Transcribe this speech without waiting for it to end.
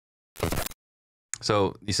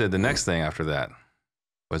So you said the next thing after that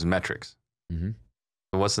was metrics. Mm-hmm.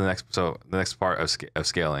 So what's the next? So the next part of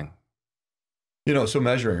scaling. So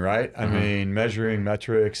measuring, right? I mean, measuring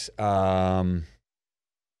metrics.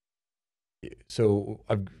 So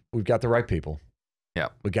we've got the right people. Yeah.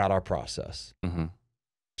 We got our process. Mm-hmm.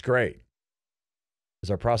 It's great. Is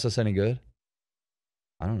our process any good?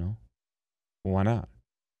 I don't know. Well, why not?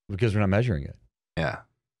 Because we're not measuring it. Yeah.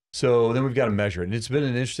 So then we've got to measure it. And it's been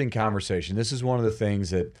an interesting conversation. This is one of the things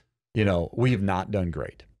that, we have not done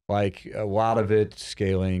great. Like a lot of it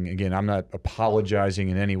scaling. Again, I'm not apologizing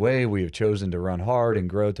in any way. We have chosen to run hard and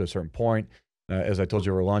grow to a certain point. As I told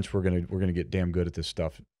you over lunch, we're gonna get damn good at this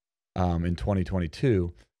stuff in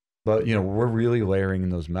 2022. But we're really layering in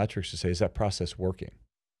those metrics to say, is that process working?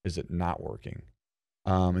 Is it not working?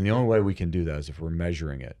 And the only way we can do that is if we're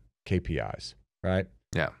measuring it, KPIs, right?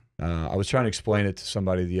 Yeah. I was trying to explain it to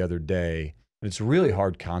somebody the other day, and it's a really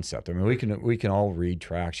hard concept. I mean, we can all read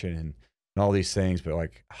traction and all these things, but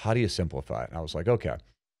like, how do you simplify it? And I was like, okay,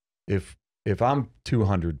 if I'm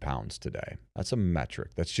 200 pounds today, that's a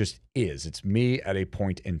metric. That's just it's me at a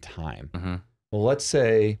point in time. Mm-hmm. Well, let's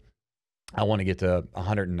say I want to get to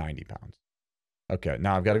 190 pounds. Okay,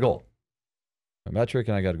 now I've got a goal, a metric,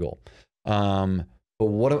 and I got a goal.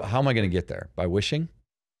 But how am I going to get there? By wishing?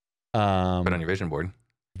 Put it on your vision board.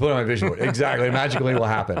 Put it on my vision board. Exactly. It magically will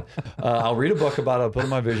happen. I'll read a book about it. I'll put it on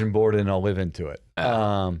my vision board and I'll live into it.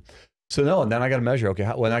 So no, and then I got to measure. Okay,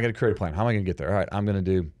 I got to create a plan. How am I going to get there? All right, I'm going to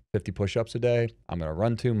do 50 push-ups a day. I'm going to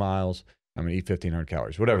run 2 miles. I'm going to eat 1,500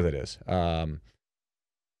 calories, whatever that is. But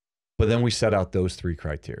then we set out those 3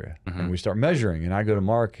 criteria and we start measuring. And I go to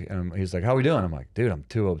Mark and he's like, how are we doing? I'm like, dude, I'm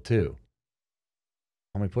 202.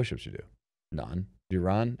 How many push-ups you do? None. Do you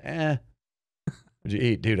run? What'd you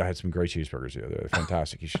eat? Dude, I had some great cheeseburgers the other day. They're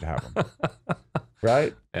fantastic. You should have them.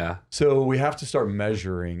 Right? Yeah. So we have to start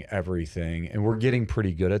measuring everything, and we're getting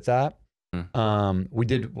pretty good at that. We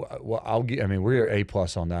did, well, we're A+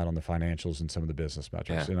 on that on the financials and some of the business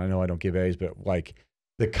metrics. Yeah. And I know I don't give A's, but like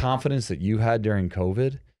the confidence that you had during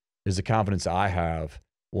COVID is the confidence I have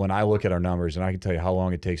when I look at our numbers and I can tell you how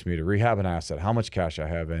long it takes me to rehab an asset, how much cash I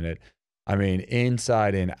have in it. I mean,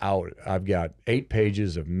 inside and out, I've got 8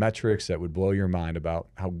 pages of metrics that would blow your mind about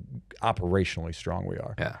how operationally strong we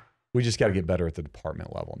are. Yeah. We just got to get better at the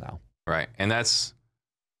department level now. Right. And that's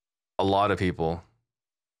a lot of people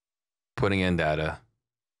putting in data,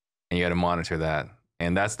 and you got to monitor that.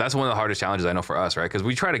 And that's one of the hardest challenges I know for us, right? Because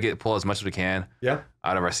we try to pull as much as we can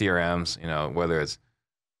out of our CRMs, whether it's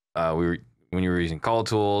when you were using call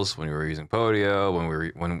tools, when you were using Podio,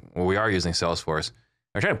 when we are using Salesforce.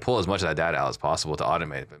 We're trying to pull as much of that data out as possible to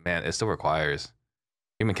automate it, but man, it still requires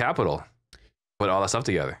human capital. Put all that stuff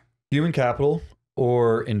together. Human capital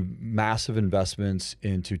or in massive investments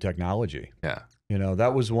into technology. Yeah.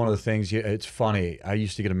 That was one of the things. It's funny. I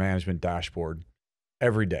used to get a management dashboard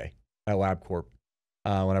every day at LabCorp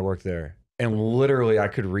when I worked there, and literally I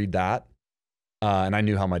could read that, and I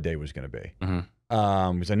knew how my day was going to be.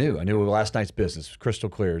 Because I knew last night's business was crystal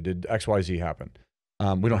clear. Did X, Y, Z happen?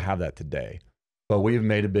 We don't have that today. But we've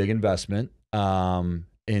made a big investment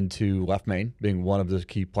into Left Main being one of the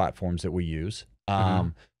key platforms that we use.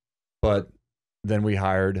 But then we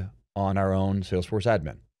hired on our own Salesforce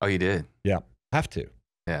admin. Oh, you did? Yeah, have to.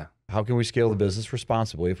 Yeah. How can we scale the business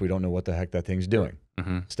responsibly if we don't know what the heck that thing's doing?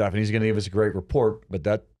 Stephanie's going to give us a great report, but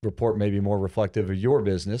that report may be more reflective of your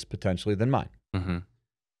business potentially than mine. So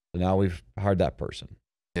now we've hired that person.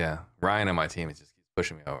 Yeah. Ryan on my team just keeps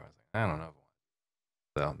pushing me over. I was like, I don't know.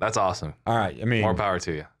 So that's awesome. All right. I mean, more power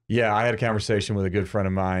to you. Yeah. I had a conversation with a good friend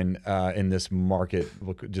of mine in this market,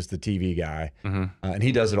 just the TV guy, and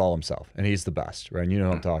he does it all himself, and he's the best, right? And you know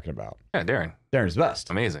what I'm talking about. Yeah, Darren. Darren's the best.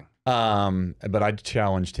 Amazing. But I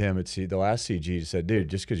challenged him at the last CG, said, dude,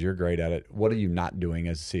 just because you're great at it, what are you not doing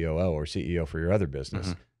as a COO or CEO for your other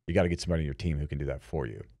business? You got to get somebody in your team who can do that for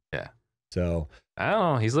you. Yeah. So I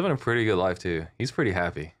don't know. He's living a pretty good life too. He's pretty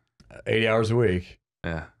happy. 80 hours a week.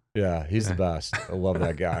 Yeah. Yeah, he's the best. I love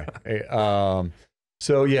that guy.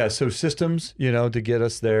 So systems, to get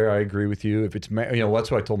us there, I agree with you. If it's,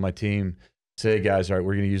 that's what I told my team. Say, guys, all right,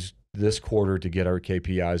 we're going to use this quarter to get our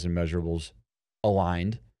KPIs and measurables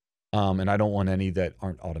aligned. And I don't want any that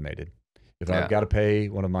aren't automated. If I've got to pay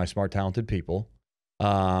one of my smart, talented people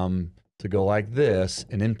to go like this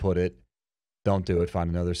and input it, don't do it. Find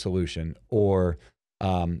another solution. Or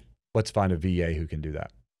let's find a VA who can do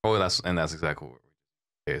that. Oh, that's exactly what we're doing.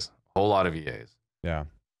 A whole lot of VAs. Yeah.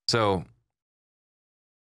 So